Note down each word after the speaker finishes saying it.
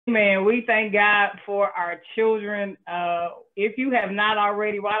Amen. We thank God for our children. If you have not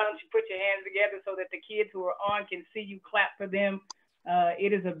already, why don't you put your hands together so that the kids who are on can see you clap for them.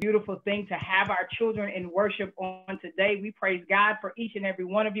 It is a beautiful thing to have our children in worship on today. We praise God for each and every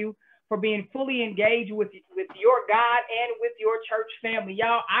one of you for being fully engaged with your God and with your church family.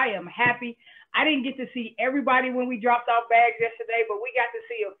 Y'all, I am happy. I didn't get to see everybody when we dropped off bags yesterday, but we got to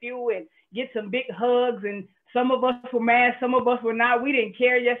see a few and get some big hugs. And some of us were mad, some of us were not. We didn't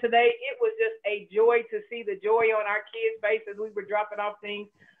care yesterday. It was just a joy to see the joy on our kids' faces as we were dropping off things.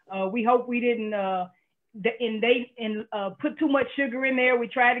 We hope we didn't put too much sugar in there. We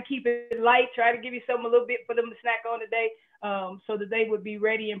try to keep it light, try to give you something a little bit for them to snack on today, so that they would be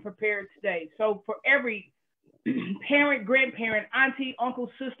ready and prepared today. So for every parent, grandparent, auntie,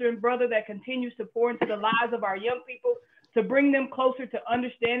 uncle, sister, and brother that continues to pour into the lives of our young people to bring them closer to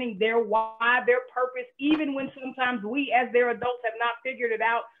understanding their why, their purpose, even when sometimes we as their adults have not figured it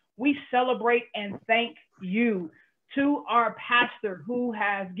out, we celebrate and thank you. To our pastor who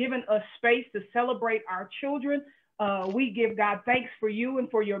has given us space to celebrate our children, we give God thanks for you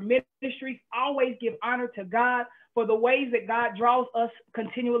and for your ministry. Always give honor to God for the ways that God draws us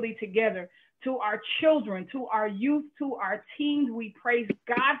continually together. To our children, to our youth, to our teens, we praise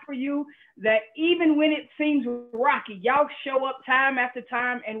God for you, that even when it seems rocky, y'all show up time after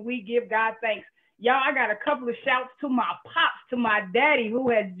time, and we give God thanks. Y'all, I got a couple of shouts to my pops, to my daddy who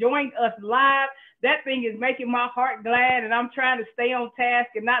has joined us live. That thing is making my heart glad, and I'm trying to stay on task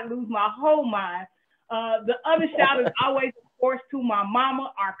and not lose my whole mind. The other shout is always, of course, to my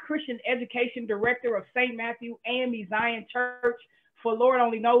mama, our Christian education director of St. Matthew AME Zion Church, for Lord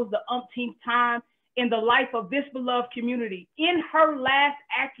only knows the umpteenth time in the life of this beloved community. In her last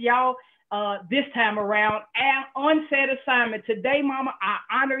act, y'all, this time around, on said assignment. Today, Mama, I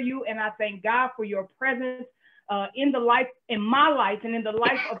honor you and I thank God for your presence in my life, and in the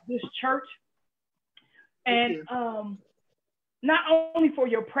life of this church. And not only for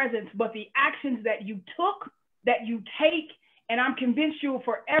your presence, but the actions that you took, that you take, and I'm convinced you'll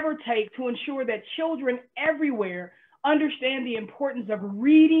forever take to ensure that children everywhere understand the importance of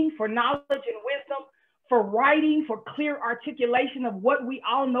reading for knowledge and wisdom, for writing, for clear articulation of what we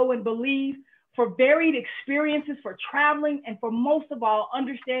all know and believe, for varied experiences, for traveling, and for most of all,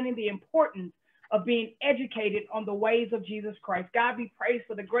 understanding the importance of being educated on the ways of Jesus Christ. God be praised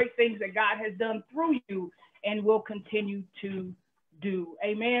for the great things that God has done through you and will continue to do.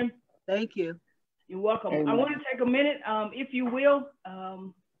 Amen. Thank you. You're welcome. Amen. I want to take a minute, if you will.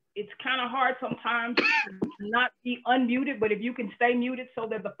 It's kind of hard sometimes to not be unmuted, but if you can stay muted so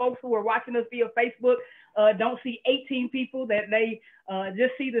that the folks who are watching us via Facebook don't see 18 people, that they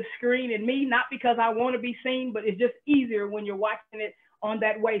just see the screen and me, not because I want to be seen, but it's just easier when you're watching it on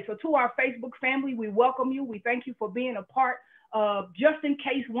that way. So to our Facebook family, we welcome you. We thank you for being a part. Just in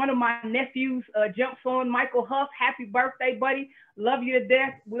case one of my nephews jumps on, Michael Huff, happy birthday, buddy. Love you to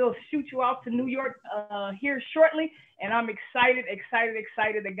death. We'll shoot you off to New York here shortly. And I'm excited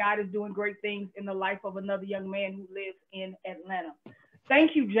that God is doing great things in the life of another young man who lives in Atlanta.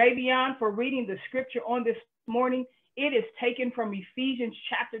 Thank you, Javion, for reading the scripture on this morning. It is taken from Ephesians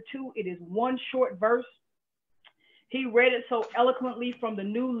chapter 2. It is one short verse. He read it so eloquently from the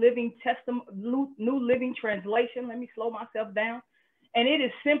New Living Translation. Let me slow myself down. And it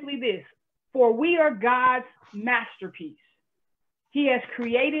is simply this: for we are God's masterpiece. He has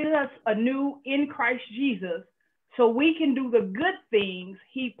created us anew in Christ Jesus so we can do the good things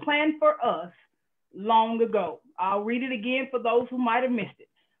he planned for us long ago. I'll read it again for those who might have missed it.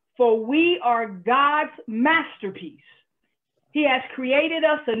 For we are God's masterpiece. He has created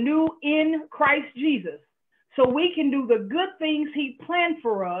us anew in Christ Jesus so we can do the good things he planned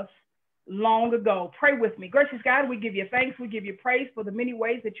for us long ago. Pray with me. Gracious God, we give you thanks. We give you praise for the many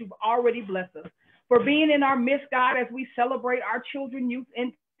ways that you've already blessed us, for being in our midst, God, as we celebrate our children, youth,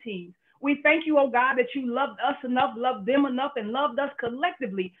 and teens. We thank you, oh God, that you loved us enough, loved them enough, and loved us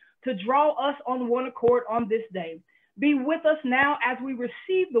collectively to draw us on one accord on this day. Be with us now as we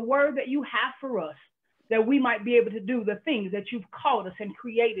receive the word that you have for us, that we might be able to do the things that you've called us and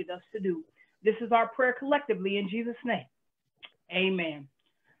created us to do. This is our prayer collectively in Jesus' name. Amen.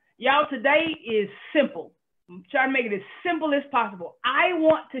 Y'all, today is simple. I'm trying to make it as simple as possible. I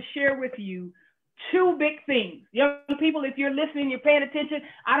want to share with you two big things. Young people, if you're listening, you're paying attention.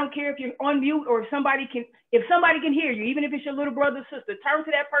 I don't care if you're on mute or if somebody can hear you, even if it's your little brother or sister, turn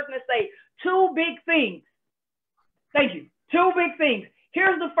to that person and say, two big things. Thank you. Two big things.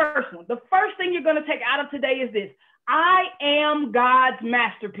 Here's the first one. The first thing you're going to take out of today is this: I am God's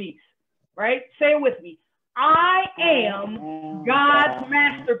masterpiece. Right? Say it with me. I am God's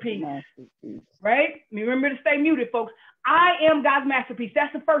masterpiece. Right? Remember to stay muted, folks. I am God's masterpiece.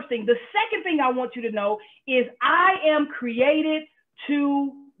 That's the first thing. The second thing I want you to know is I am created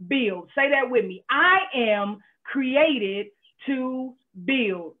to build. Say that with me. I am created to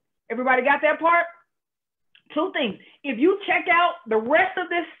build. Everybody got that part? Two things. If you check out the rest of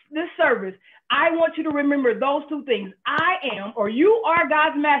this service, I want you to remember those two things. I am, or you are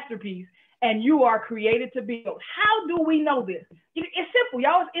God's masterpiece, and you are created to build. How do we know this? It's simple.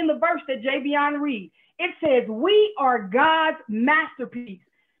 Y'all, it's in the verse that Javion read. It says, we are God's masterpiece.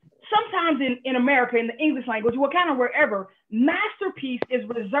 Sometimes in America, in the English language, well, kind of wherever, masterpiece is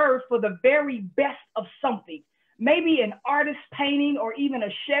reserved for the very best of something. Maybe an artist's painting or even a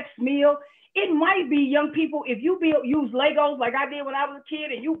chef's meal. It might be, young people, if you use Legos like I did when I was a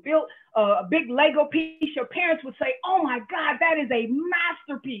kid, and you built a big Lego piece, your parents would say, oh my God, that is a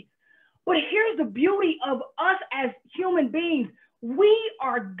masterpiece. But here's the beauty of us as human beings. We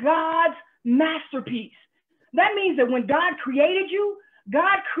are God's masterpiece. That means that when God created you,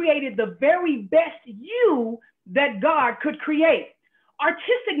 God created the very best you that God could create.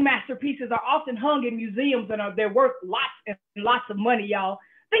 Artistic masterpieces are often hung in museums and they're worth lots and lots of money, y'all.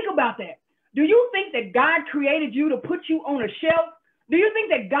 Think about that. Do you think that God created you to put you on a shelf? Do you think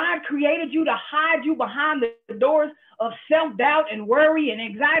that God created you to hide you behind the doors of self-doubt and worry and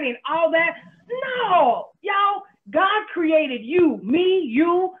anxiety and all that? No, y'all. God created you, me,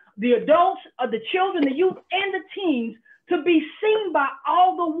 you, the adults, the children, the youth, and the teens to be seen by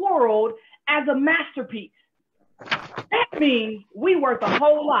all the world as a masterpiece. That means we worth a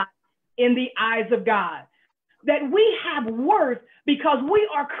whole lot in the eyes of God. That we have worth because we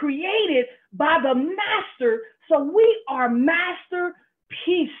are created by the master, so we are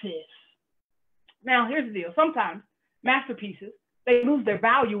masterpieces. Now, here's the deal. Sometimes masterpieces, they lose their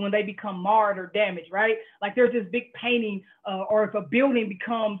value when they become marred or damaged, right? Like there's this big painting, or if a building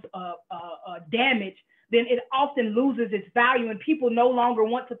becomes damaged, then it often loses its value and people no longer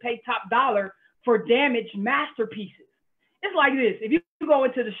want to pay top dollar for damaged masterpieces. It's like this. If you go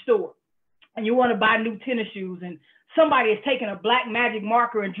into the store and you want to buy new tennis shoes and somebody has taken a black magic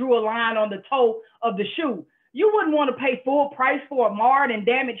marker and drew a line on the toe of the shoe, you wouldn't want to pay full price for a marred and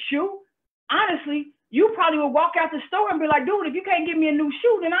damaged shoe. Honestly, you probably would walk out the store and be like, dude, if you can't give me a new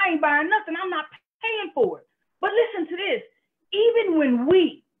shoe, then I ain't buying nothing. I'm not paying for it. But listen to this. Even when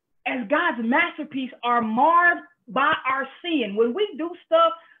we, as God's masterpiece, are marred by our sin, when we do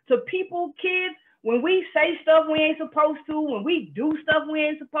stuff to people, kids, when we say stuff we ain't supposed to, when we do stuff we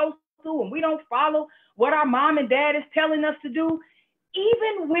ain't supposed to, when we don't follow what our mom and dad is telling us to do,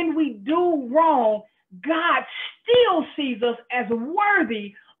 even when we do wrong, God still sees us as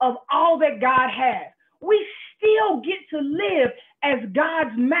worthy of all that God has. We still get to live as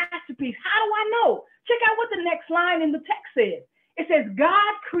God's masterpiece. How do I know? Check out what the next line in the text says. It says,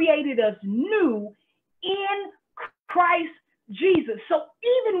 God created us new in Christ Jesus. So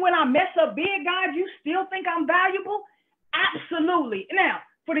even when I mess up big, God, you still think I'm valuable? Absolutely. Now,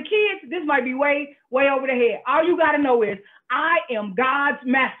 for the kids, this might be way over the head. All you got to know is I am God's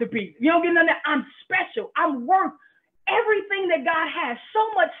masterpiece. You don't get none of that. I'm special. I'm worth everything that God has,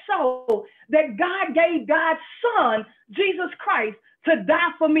 so much so that God gave God's son, Jesus Christ, to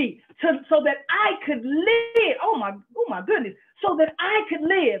die for me, so that I could live. Oh my goodness. So that I could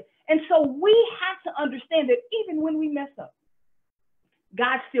live. And so we have to understand that even when we mess up,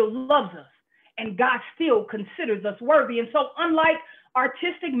 God still loves us and God still considers us worthy. And so unlike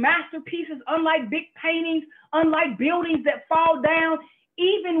artistic masterpieces, unlike big paintings, unlike buildings that fall down,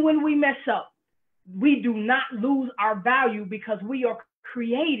 even when we mess up, we do not lose our value because we are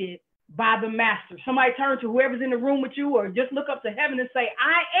created by the master. Somebody turn to whoever's in the room with you or just look up to heaven and say,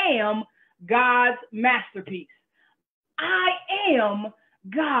 I am God's masterpiece. I am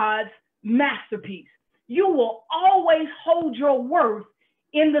God's masterpiece. You will always hold your worth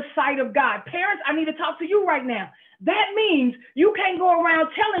in the sight of God. Parents, I need to talk to you right now. That means you can't go around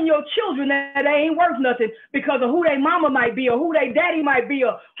telling your children that they ain't worth nothing because of who their mama might be or who their daddy might be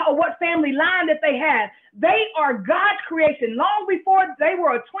or what family line that they have. They are God's creation. Long before they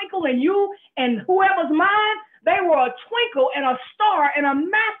were a twinkle in you and whoever's mind, they were a twinkle and a star and a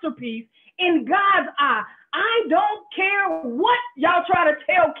masterpiece in God's eye. I don't care what y'all try to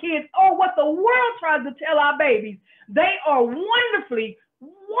tell kids or what the world tries to tell our babies. They are wonderfully,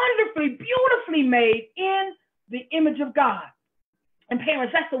 beautifully made in the image of God. And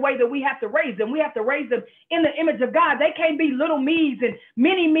parents, that's the way that we have to raise them. We have to raise them in the image of God. They can't be little me's and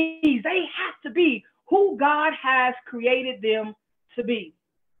mini me's. They have to be who God has created them to be.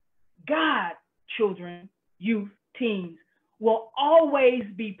 God, children, youth, teens, will always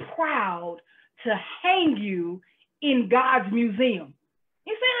be proud to hang you in God's museum.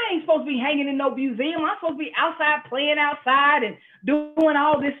 You say I ain't supposed to be hanging in no museum. I'm supposed to be outside playing outside and doing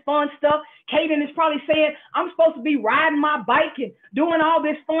all this fun stuff. Kaden is probably saying I'm supposed to be riding my bike and doing all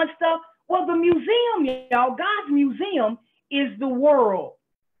this fun stuff. Well, the museum, y'all, God's museum is the world.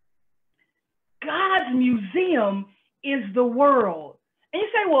 God's museum is the world. And you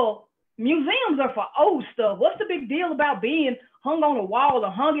say, well, museums are for old stuff. What's the big deal about being hung on a wall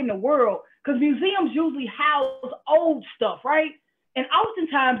or hung in the world? Because museums usually house old stuff, right? And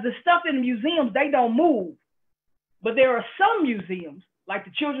oftentimes the stuff in the museums, they don't move. But there are some museums, like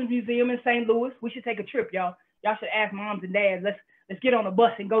the Children's Museum in St. Louis. We should take a trip, y'all. Y'all should ask moms and dads. Let's get on a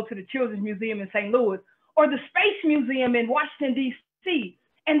bus and go to the Children's Museum in St. Louis, or the Space Museum in Washington, D.C.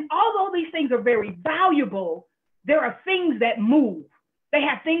 And although these things are very valuable, there are things that move. They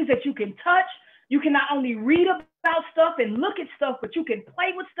have things that you can touch. You can not only read about stuff and look at stuff, but you can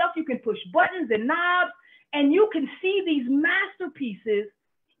play with stuff. You can push buttons and knobs, and you can see these masterpieces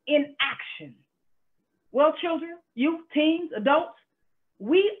in action. Well, children, youth, teens, adults,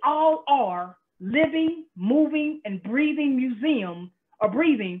 we all are living, moving, and breathing museum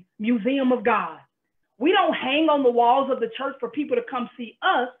of God. We don't hang on the walls of the church for people to come see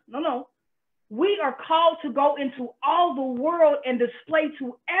us. No. We are called to go into all the world and display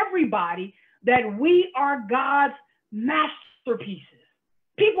to everybody that we are God's masterpieces.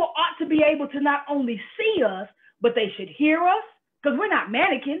 People ought to be able to not only see us, but they should hear us, because we're not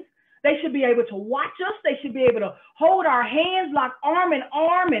mannequins. They should be able to watch us. They should be able to hold our hands, lock arm in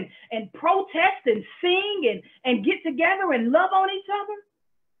arm, and protest and sing and get together and love on each other.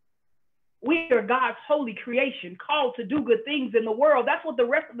 We are God's holy creation, called to do good things in the world. That's what the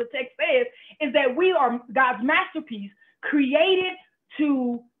rest of the text says, is that we are God's masterpiece, created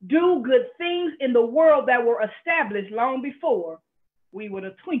to do good things in the world that were established long before we were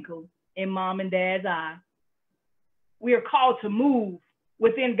a twinkle in mom and dad's eye. We are called to move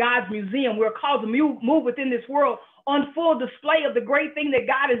within God's museum. We're called to move within this world on full display of the great thing that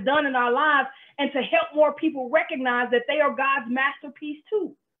God has done in our lives, and to help more people recognize that they are God's masterpiece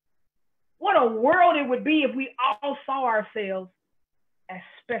too. What a world it would be if we all saw ourselves as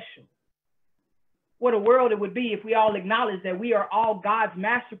special. What a world it would be if we all acknowledged that we are all God's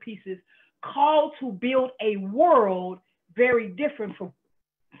masterpieces, called to build a world very different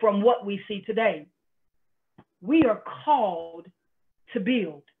from what we see today. We are called to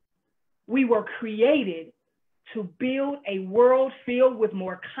build. We were created to build a world filled with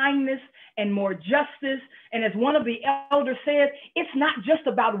more kindness and more justice. And as one of the elders said, it's not just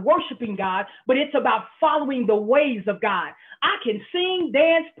about worshiping God, but it's about following the ways of God. I can sing,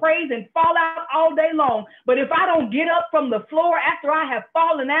 dance, praise, and fall out all day long, but if I don't get up from the floor after I have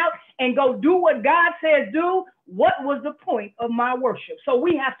fallen out and go do what God says do, what was the point of my worship? So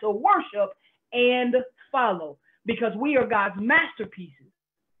we have to worship and follow, because we are God's masterpieces.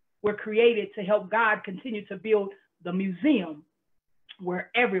 We're created to help God continue to build the museum where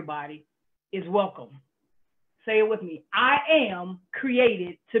everybody is welcome. Say it with me. I am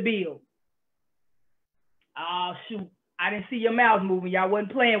created to build. Oh, shoot. I didn't see your mouths moving. Y'all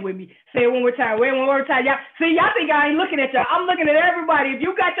wasn't playing with me. Say it one more time. Wait, one more time. Y'all see, y'all think I ain't looking at y'all. I'm looking at everybody. If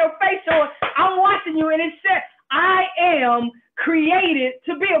you got your face on, I'm watching you, and it said, I am created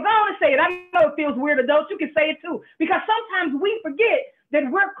to build. Go on and say it. I know it feels weird, adults. You can say it too. Because sometimes we forget that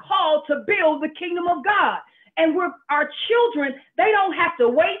we're called to build the kingdom of God. And our children, they don't have to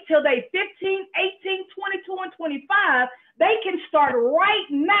wait till they 15, 18, 22, and 25. They can start right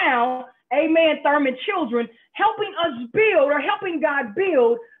now, amen, Thurman children, helping us build, or helping God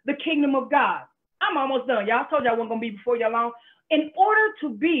build the kingdom of God. I'm almost done. Y'all told y'all I wasn't going to be before y'all long. In order to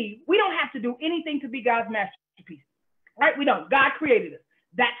be, we don't have to do anything to be God's masterpiece, right? We don't. God created us.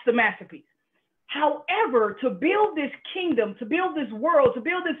 That's the masterpiece. However, to build this kingdom, to build this world, to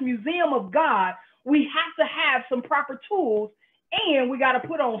build this museum of God, we have to have some proper tools, and we got to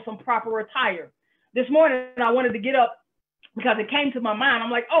put on some proper attire. This morning, I wanted to get up because it came to my mind.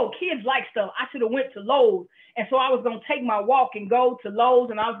 I'm like, oh, kids like stuff. I should have went to Lowe's. And so I was going to take my walk and go to Lowe's,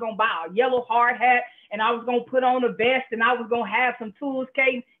 and I was going to buy a yellow hard hat, and I was going to put on a vest, and I was going to have some tools.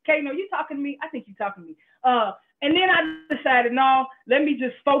 Kaden, are you talking to me? I think you're talking to me. And then I decided, no, let me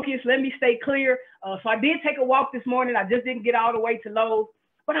just focus. Let me stay clear. So I did take a walk this morning. I just didn't get all the way to Lowe's.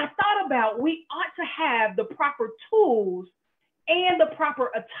 But I thought about, we ought to have the proper tools and the proper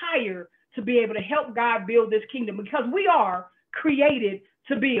attire to be able to help God build this kingdom, because we are created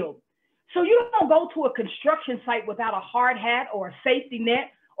to build. So you don't go to a construction site without a hard hat or a safety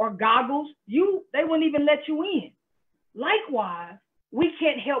net or goggles. They wouldn't even let you in. Likewise, we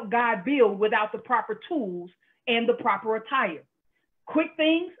can't help God build without the proper tools and the proper attire. Quick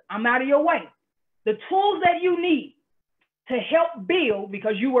things, I'm out of your way. The tools that you need to help build,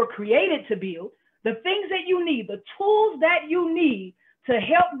 because you were created to build, the things that you need, the tools that you need to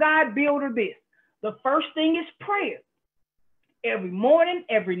help God build this. The first thing is prayer. Every morning,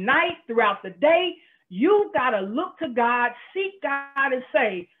 every night, throughout the day, you got to look to God, seek God, and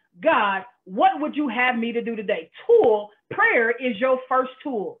say, God, what would you have me to do today? Prayer is your first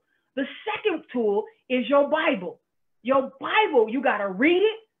tool. The second tool is your Bible. Your Bible, you got to read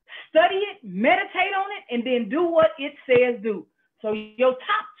it, study it, meditate on it, and then do what it says do. So your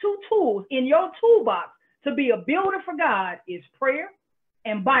top two tools in your toolbox to be a builder for God is prayer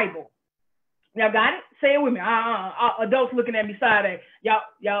and Bible. Y'all got it? Say it with me. Adults looking at me side eye.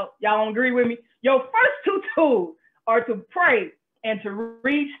 Y'all don't agree with me? Your first two tools are to pray and to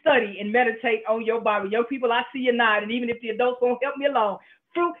read, study, and meditate on your Bible. Young people, I see you nod, and even if the adults won't help me along.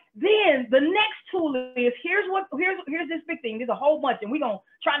 Then the next tool is, here's this big thing. There's a whole bunch, and we're going to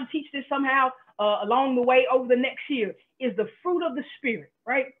try to teach this somehow along the way over the next year, is the fruit of the Spirit,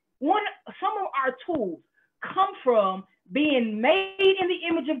 right? Some of our tools come from being made in the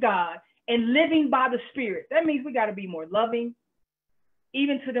image of God and living by the Spirit. That means we got to be more loving,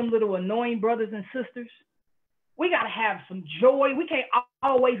 even to them little annoying brothers and sisters. We got to have some joy. We can't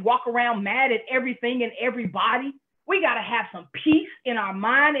always walk around mad at everything and everybody. We got to have some peace in our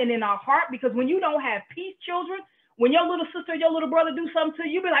mind and in our heart, because when you don't have peace, children, when your little sister, your little brother do something to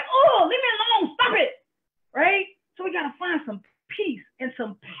you, you be like, oh, leave me alone, stop it, right? So we got to find some peace and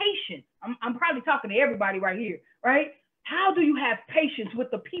some patience. I'm probably talking to everybody right here, right? How do you have patience with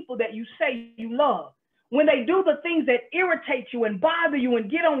the people that you say you love? When they do the things that irritate you and bother you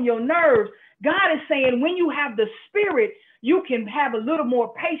and get on your nerves, God is saying when you have the Spirit, you can have a little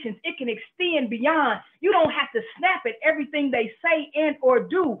more patience. It can extend beyond. You don't have to snap at everything they say and or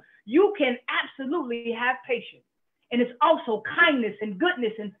do. You can absolutely have patience. And it's also kindness and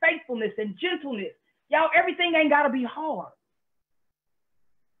goodness and faithfulness and gentleness. Y'all, everything ain't got to be hard.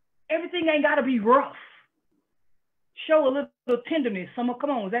 Everything ain't got to be rough. Show a little tenderness. Come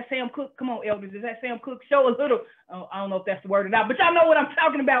on, is that Sam Cooke? Come on, elders, is that Sam Cooke? Show a little, I don't know if that's the word or not, but y'all know what I'm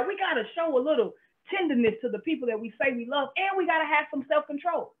talking about. We got to show a little tenderness to the people that we say we love, and we got to have some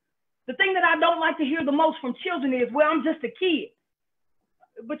self-control. The thing that I don't like to hear the most from children is, well, I'm just a kid.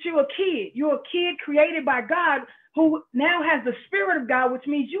 But you're a kid. You're a kid created by God who now has the Spirit of God, which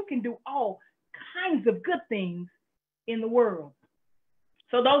means you can do all kinds of good things in the world.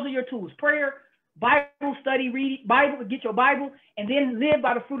 So those are your tools: prayer, Bible study, read Bible, get your Bible, and then live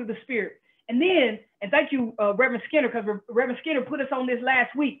by the fruit of the Spirit. And then, and thank you, Reverend Skinner, because Reverend Skinner put us on this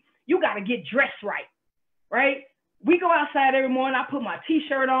last week. You got to get dressed right? We go outside every morning. I put my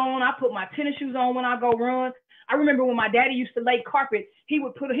T-shirt on. I put my tennis shoes on when I go run. I remember when my daddy used to lay carpet, he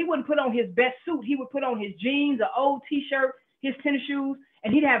wouldn't put on his best suit. He would put on his jeans, an old T-shirt, his tennis shoes,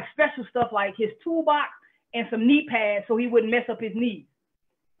 and he'd have special stuff like his toolbox and some knee pads so he wouldn't mess up his knees.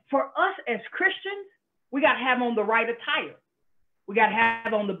 For us as Christians, we got to have on the right attire. We got to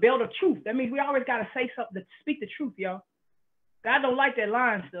have on the belt of truth. That means we always got to say something to speak the truth, y'all. God don't like that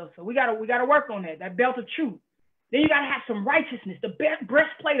lying stuff, so we got to work on that belt of truth. Then you got to have some righteousness, the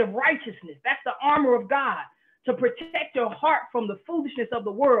breastplate of righteousness. That's the armor of God to protect your heart from the foolishness of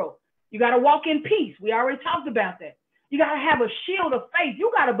the world. You got to walk in peace. We already talked about that. You got to have a shield of faith.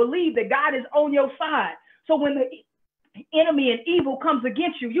 You got to believe that God is on your side. So when the enemy and evil comes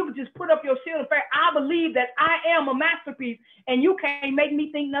against you, you can just put up your shield of faith. I believe that I am a masterpiece, and you can't make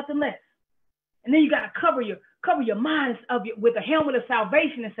me think nothing less. And then you got to cover your minds with a helmet of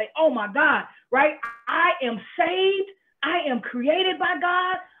salvation and say, oh my God, right? I am saved. I am created by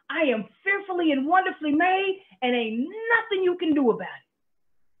God. I am fearfully and wonderfully made, and ain't nothing you can do about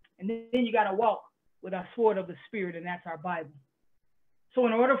it. And then you got to walk with our sword of the Spirit, and that's our Bible. So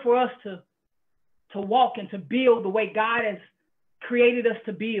in order for us to walk and to build the way God has created us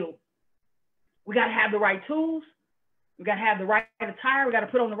to build, we got to have the right tools. We got to have the right attire. We got to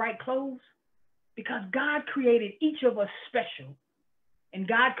put on the right clothes, because God created each of us special, and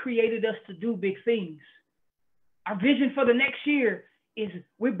God created us to do big things. Our vision for the next year is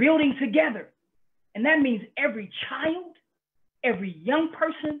we're building together. And that means every child, every young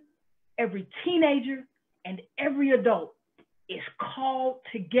person, every teenager, and every adult is called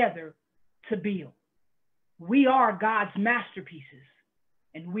together to build. We are God's masterpieces,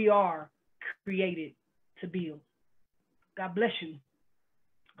 and we are created to build. God bless you.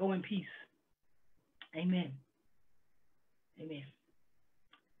 Go in peace. Amen. Amen.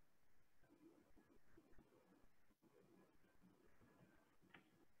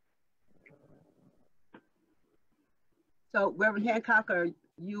 So Reverend Hancock, are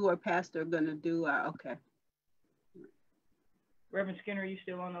you or Pastor going to do okay. Reverend Skinner, are you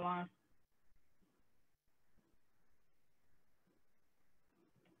still on the line?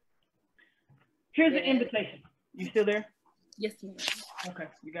 Here's the invitation. You still there? Yes, ma'am. Okay,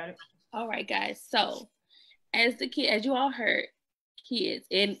 you got it. All right, guys. So, as you all heard, kids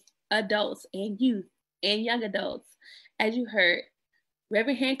and adults and youth and young adults, as you heard,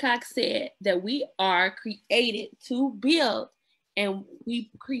 Reverend Hancock said that we are created to build, and we're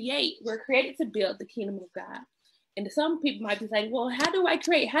created to build the kingdom of God. And some people might be saying, well, how do I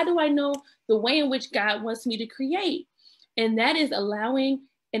create? How do I know the way in which God wants me to create? And that is allowing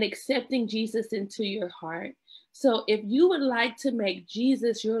and accepting Jesus into your heart. So if you would like to make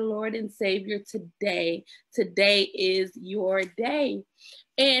Jesus your Lord and Savior today is your day.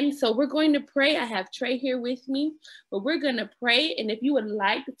 And so we're going to pray. I have Trey here with me, but we're going to pray. And if you would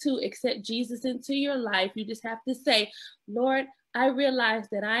like to accept Jesus into your life, you just have to say, Lord, I realize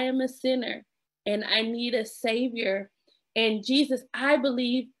that I am a sinner and I need a Savior. And Jesus, I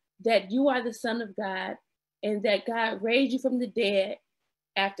believe that you are the Son of God and that God raised you from the dead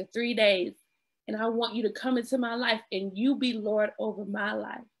after 3 days. And I want you to come into my life and you be Lord over my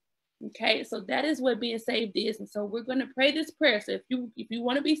life. Okay, so that is what being saved is. And so we're going to pray this prayer. So if you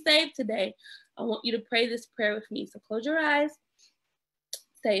want to be saved today, I want you to pray this prayer with me. So close your eyes.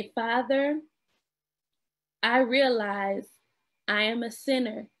 Say, Father, I realize I am a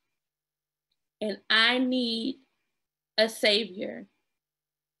sinner and I need a Savior.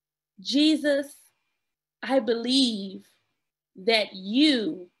 Jesus, I believe that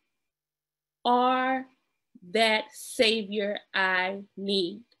you are that Savior I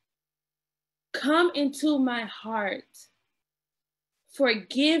need. Come into my heart.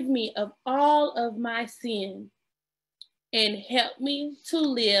 Forgive me of all of my sin and help me to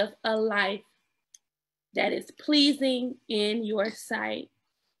live a life that is pleasing in your sight.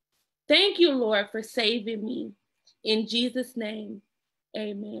 Thank you, Lord, for saving me. In Jesus' name,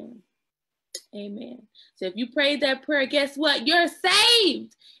 amen. Amen. So if you prayed that prayer, guess what? You're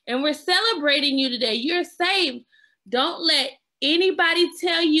saved. And we're celebrating you today. You're saved. Don't let anybody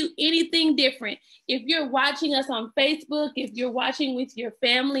tell you anything different. If you're watching us on Facebook, if you're watching with your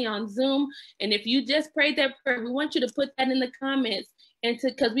family on Zoom, and if you just prayed that prayer, we want you to put that in the comments. And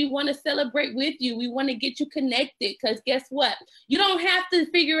because we want to celebrate with you. We want to get you connected. Because guess what? You don't have to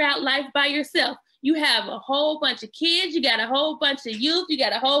figure out life by yourself. You have a whole bunch of kids. You got a whole bunch of youth. You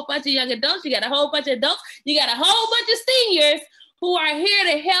got a whole bunch of young adults. You got a whole bunch of adults. You got a whole bunch of seniors who are here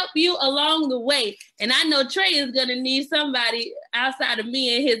to help you along the way. And I know Trey is going to need somebody outside of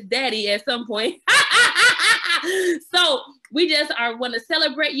me and his daddy at some point. So we just want to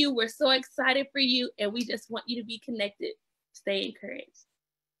celebrate you. We're so excited for you. And we just want you to be connected. Stay encouraged.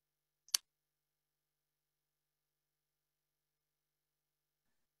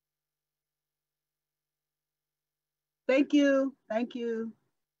 Thank you. Thank you,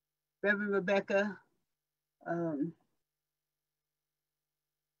 Reverend Rebecca.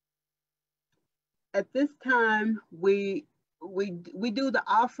 At this time, we do the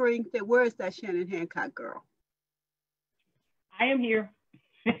offering. Where is that Shannon Hancock girl? I am here.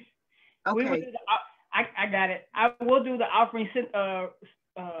 Okay. I got it. I will do the offering.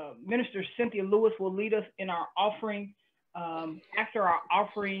 Minister Cynthia Lewis will lead us in our offering. After our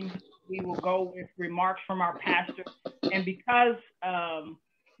offering, we will go with remarks from our pastor. And because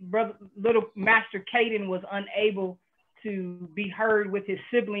little Master Caden was unable to be heard with his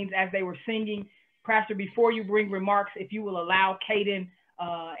siblings as they were singing, Pastor, before you bring remarks, if you will allow Caden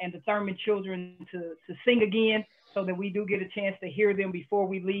and the Thurman children to sing again so that we do get a chance to hear them before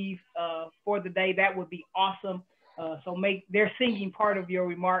we leave for the day, that would be awesome. So make their singing part of your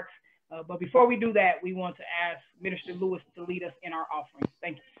remarks. But before we do that, we want to ask Minister Lewis to lead us in our offering.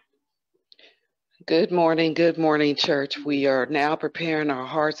 Thank you. Good morning, church. We are now preparing our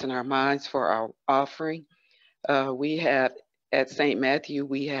hearts and our minds for our offering. We have at St. Matthew,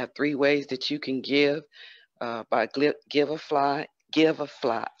 we have 3 ways that you can give by Giveify.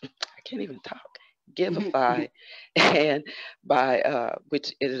 I can't even talk. Giveify, and by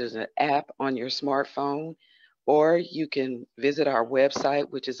which it is an app on your smartphone, or you can visit our website,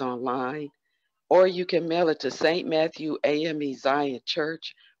 which is online, or you can mail it to St. Matthew AME Zion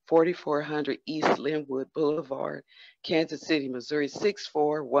Church, 4400 East Linwood Boulevard, Kansas City, Missouri,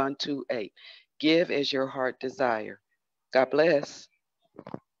 64128. Give as your heart desire. God bless.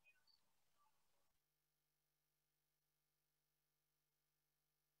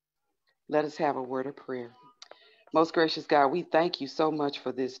 Let us have a word of prayer. Most gracious God, we thank you so much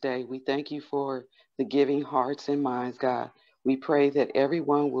for this day. We thank you for the giving hearts and minds, God. We pray that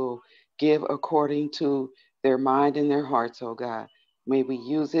everyone will give according to their mind and their hearts, oh God. May we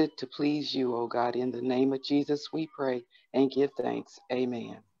use it to please you, oh God. In the name of Jesus, we pray and give thanks.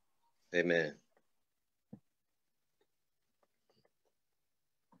 Amen. Amen.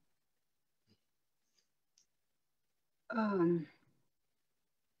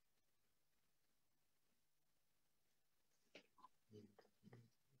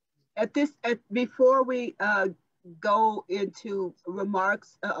 Before we go into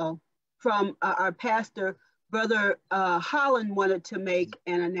remarks from our pastor, Brother Holland wanted to make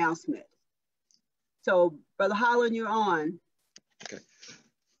an announcement. So, Brother Holland, you're on. Okay.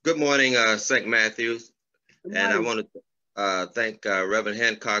 Good morning, St. Matthews. And I want to thank Reverend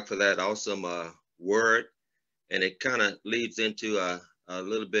Hancock for that awesome word. And it kind of leads into a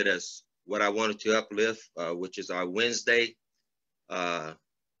little bit as what I wanted to uplift, which is our Wednesday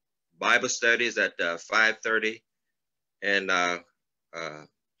Bible studies at 5:30, and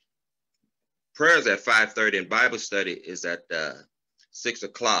prayers at 5:30, and Bible study is at 6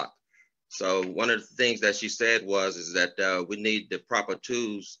 o'clock. So one of the things that she said is that we need the proper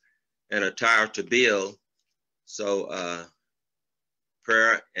tools and attire to build. So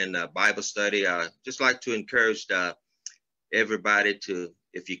prayer and Bible study, just like to encourage everybody to,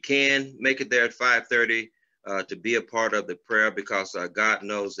 if you can, make it there at 5:30 to be a part of the prayer, because God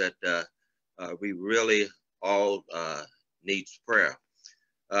knows that we really all need prayer.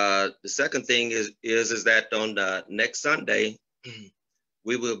 The second thing is that on next Sunday,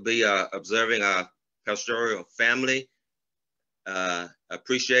 we will be observing our pastoral family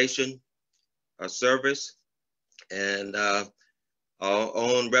appreciation service, and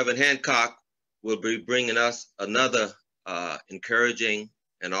on Reverend Hancock will be bringing us another encouraging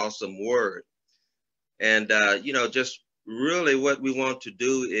and awesome word. And just really what we want to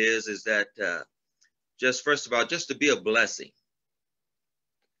do is that just first of all, just to be a blessing.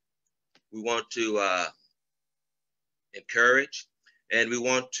 We want to encourage, and we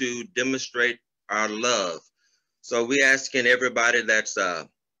want to demonstrate our love. So we're asking everybody that's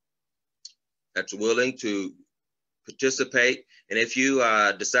willing to participate. And if you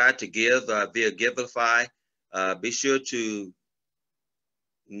decide to give via Giveify, be sure to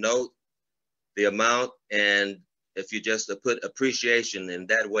note the amount, and if you just put appreciation, and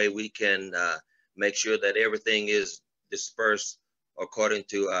that way we can make sure that everything is dispersed according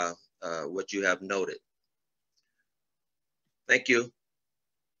to what you have noted. Thank you.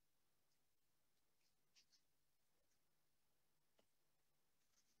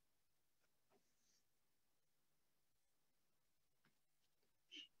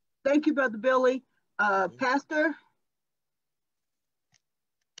 Thank you, Brother Billy. Pastor?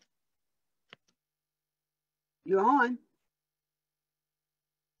 You're on.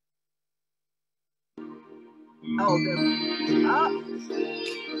 Oh,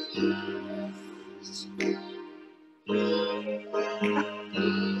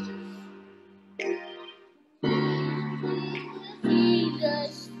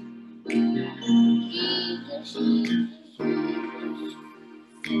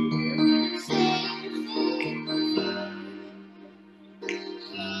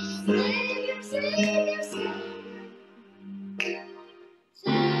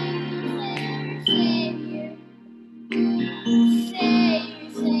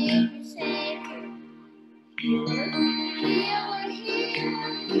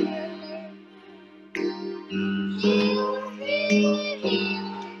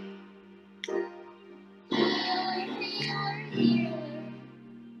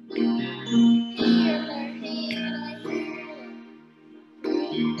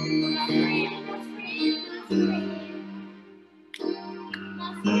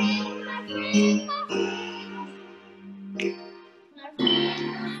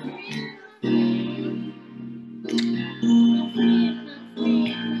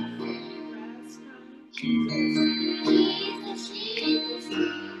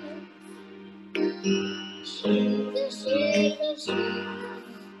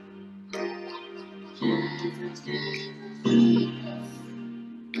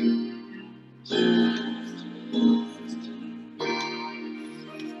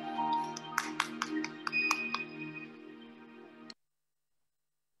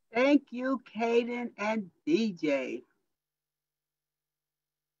 thank you, Caden and DJ.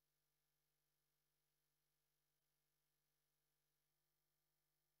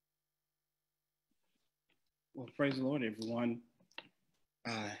 Well, praise the Lord, everyone.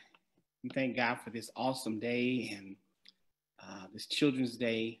 We thank God for this awesome day and this Children's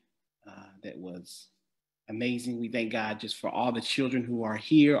Day that was amazing. We thank God just for all the children who are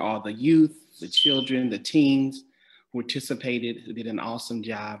here, all the youth, the children, the teens who participated, who did an awesome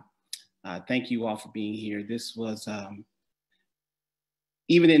job. Thank you all for being here. This was,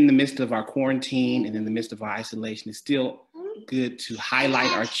 even in the midst of our quarantine and in the midst of our isolation, it's still good to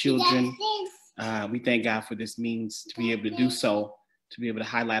highlight our children. We thank God for this means to be able to do so to be able to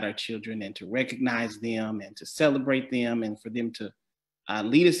highlight our children and to recognize them and to celebrate them and for them to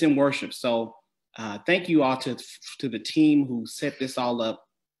lead us in worship. So thank you all to the team who set this all up.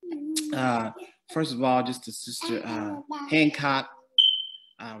 First of all, just to Sister Hancock,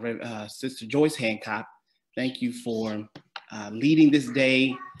 Sister Joyce Hancock, thank you for leading this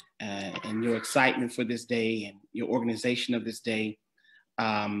day and your excitement for this day and your organization of this day.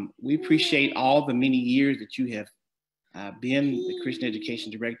 We appreciate all the many years that you have been the Christian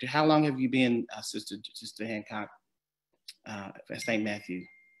Education Director. How long have you been, Sister Hancock, at St. Matthew?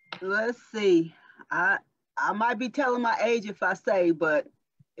 Let's see. I might be telling my age if I say, but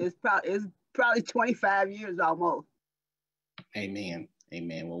it's probably 25 years almost. Amen.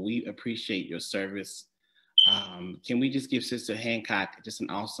 Amen. Well, we appreciate your service. Can we just give Sister Hancock just an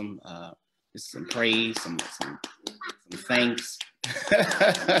awesome, just some praise, some thanks.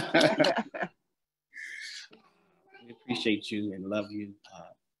 We appreciate you and love you,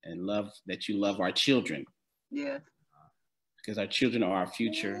 and love that you love our children. Yeah. Because our children are our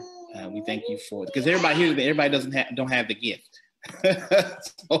future. We thank you for it. Because everybody here, everybody don't have the gift.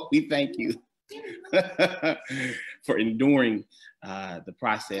 So we thank you for enduring the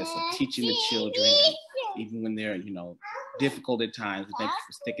process of teaching the children, even when they're, difficult at times. We thank you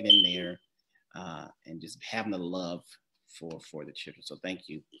for sticking in there and just having the love for the children. So thank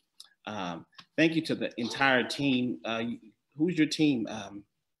you. Thank you to the entire team. Who's your team,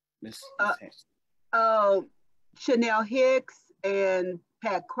 Miss? Chanel Hicks and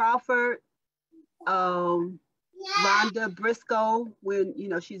Pat Crawford, Rhonda Briscoe, when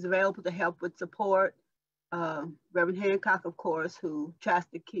she's available to help with support. Reverend Hancock, of course, who tries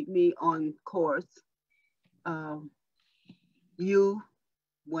to keep me on course. You,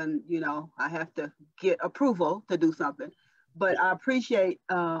 when I have to get approval to do something. But I appreciate,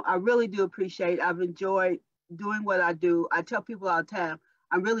 I really do appreciate. I've enjoyed doing what I do. I tell people all the time,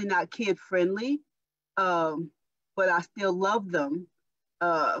 I'm really not kid friendly, but I still love them.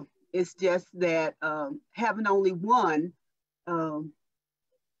 It's just that having only one, and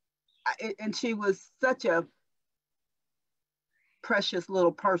she was such a precious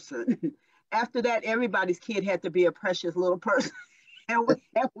little person. After that, everybody's kid had to be a precious little person, and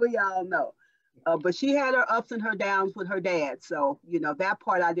we all know. But she had her ups and her downs with her dad. So, that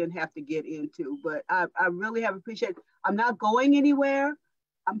part I didn't have to get into, but I really have appreciated. I'm not going anywhere.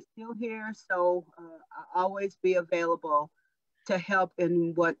 I'm still here. So I'll always be available to help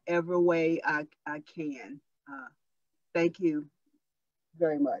in whatever way I can. Thank you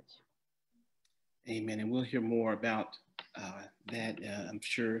very much. Amen. And we'll hear more about that, I'm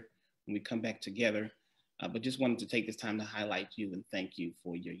sure, when we come back together. But just wanted to take this time to highlight you and thank you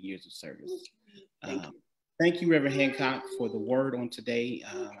for your years of service. Thank you, Reverend Hancock, for the word on today.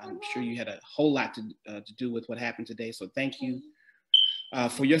 I'm sure you had a whole lot to do with what happened today. So thank you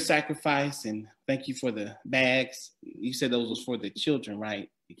for your sacrifice, and thank you for the bags. You said those was for the children, right?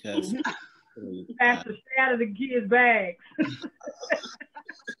 Because Pastor, stay out of the kids' bags.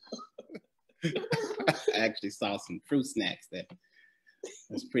 I actually saw some fruit snacks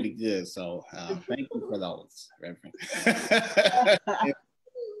that's pretty good. So thank you for those, Reverend.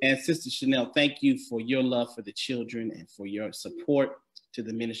 And Sister Chanel, thank you for your love for the children and for your support to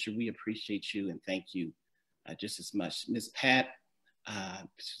the ministry. We appreciate you and thank you just as much. Miss Pat,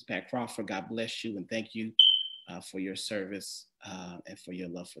 Mrs. Pat Crawford, God bless you and thank you for your service and for your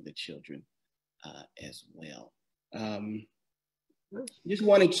love for the children as well. Just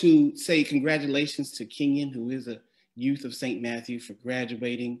wanted to say congratulations to Kenyon, who is a youth of St. Matthew, for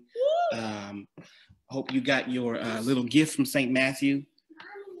graduating. Hope you got your little gift from St. Matthew,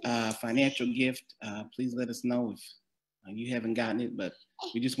 financial gift. Please let us know if you haven't gotten it, but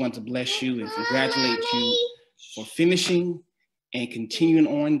we just want to bless you and congratulate you for finishing and continuing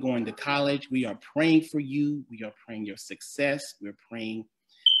on, going to college. We are praying for you. We are praying your success. We're praying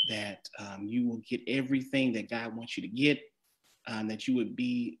that you will get everything that God wants you to get, that you would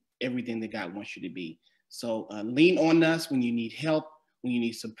be everything that God wants you to be. So lean on us when you need help, when you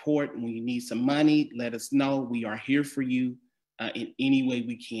need support, when you need some money. Let us know. We are here for you in any way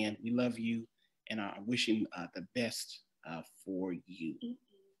we can. We love you and are wishing the best for you.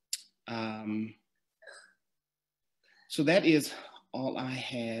 So that is all I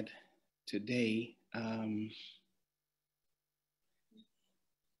had today.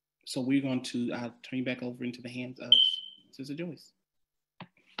 So we're going to turn you back over into the hands of Sister Joyce.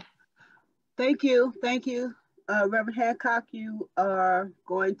 Thank you. Thank you. Reverend Hancock, you are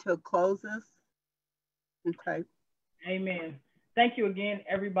going to close us. Okay. Amen. Thank you again,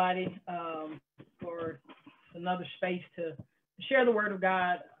 everybody, for another space to share the word of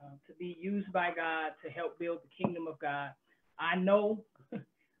God, to be used by God to help build the kingdom of God. I know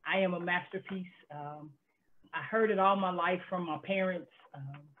I am a masterpiece. I heard it all my life from my parents,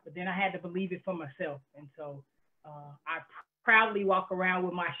 but then I had to believe it for myself. And so I proudly walk around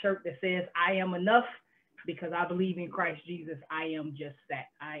with my shirt that says, I am enough, because I believe in Christ Jesus. I am just that.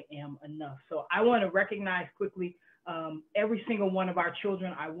 I am enough. So I want to recognize quickly every single one of our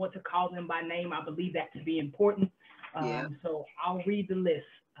children. I want to call them by name. I believe that to be important. So I'll read the list.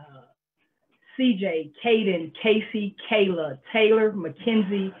 CJ, Caden, Casey, Kayla, Taylor,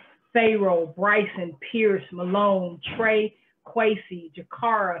 Mackenzie, Pharaoh, Bryson, Pierce, Malone, Trey, Quasi,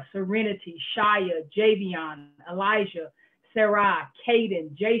 Jakara, Serenity, Shia, Javion, Elijah, Sarah,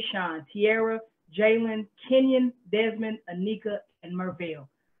 Caden, Jayshawn, Tierra, Jalen, Kenyon, Desmond, Anika, and Merville.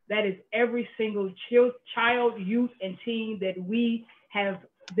 That is every single child, youth, and teen that we have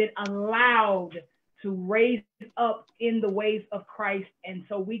been allowed to raise up in the ways of Christ. And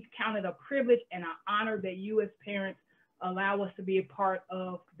so we count it a privilege and an honor that you as parents allow us to be a part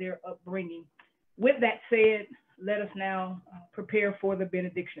of their upbringing. With that said, let us now prepare for the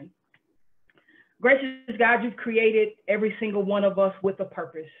benediction. Gracious God, you've created every single one of us with a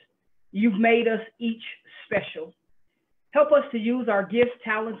purpose. You've made us each special. Help us to use our gifts,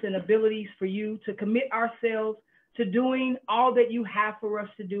 talents, and abilities for you, to commit ourselves to doing all that you have for us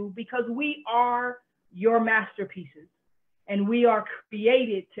to do, because we are your masterpieces and we are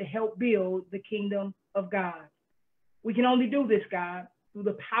created to help build the kingdom of God. We can only do this, God, through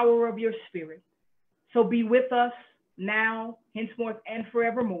the power of your Spirit. So be with us now, henceforth, and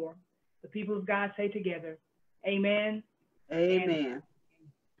forevermore. The people of God say together, amen. Amen.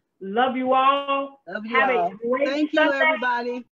 Love you all. Love you Have all. a great Thank Sunday. you, everybody.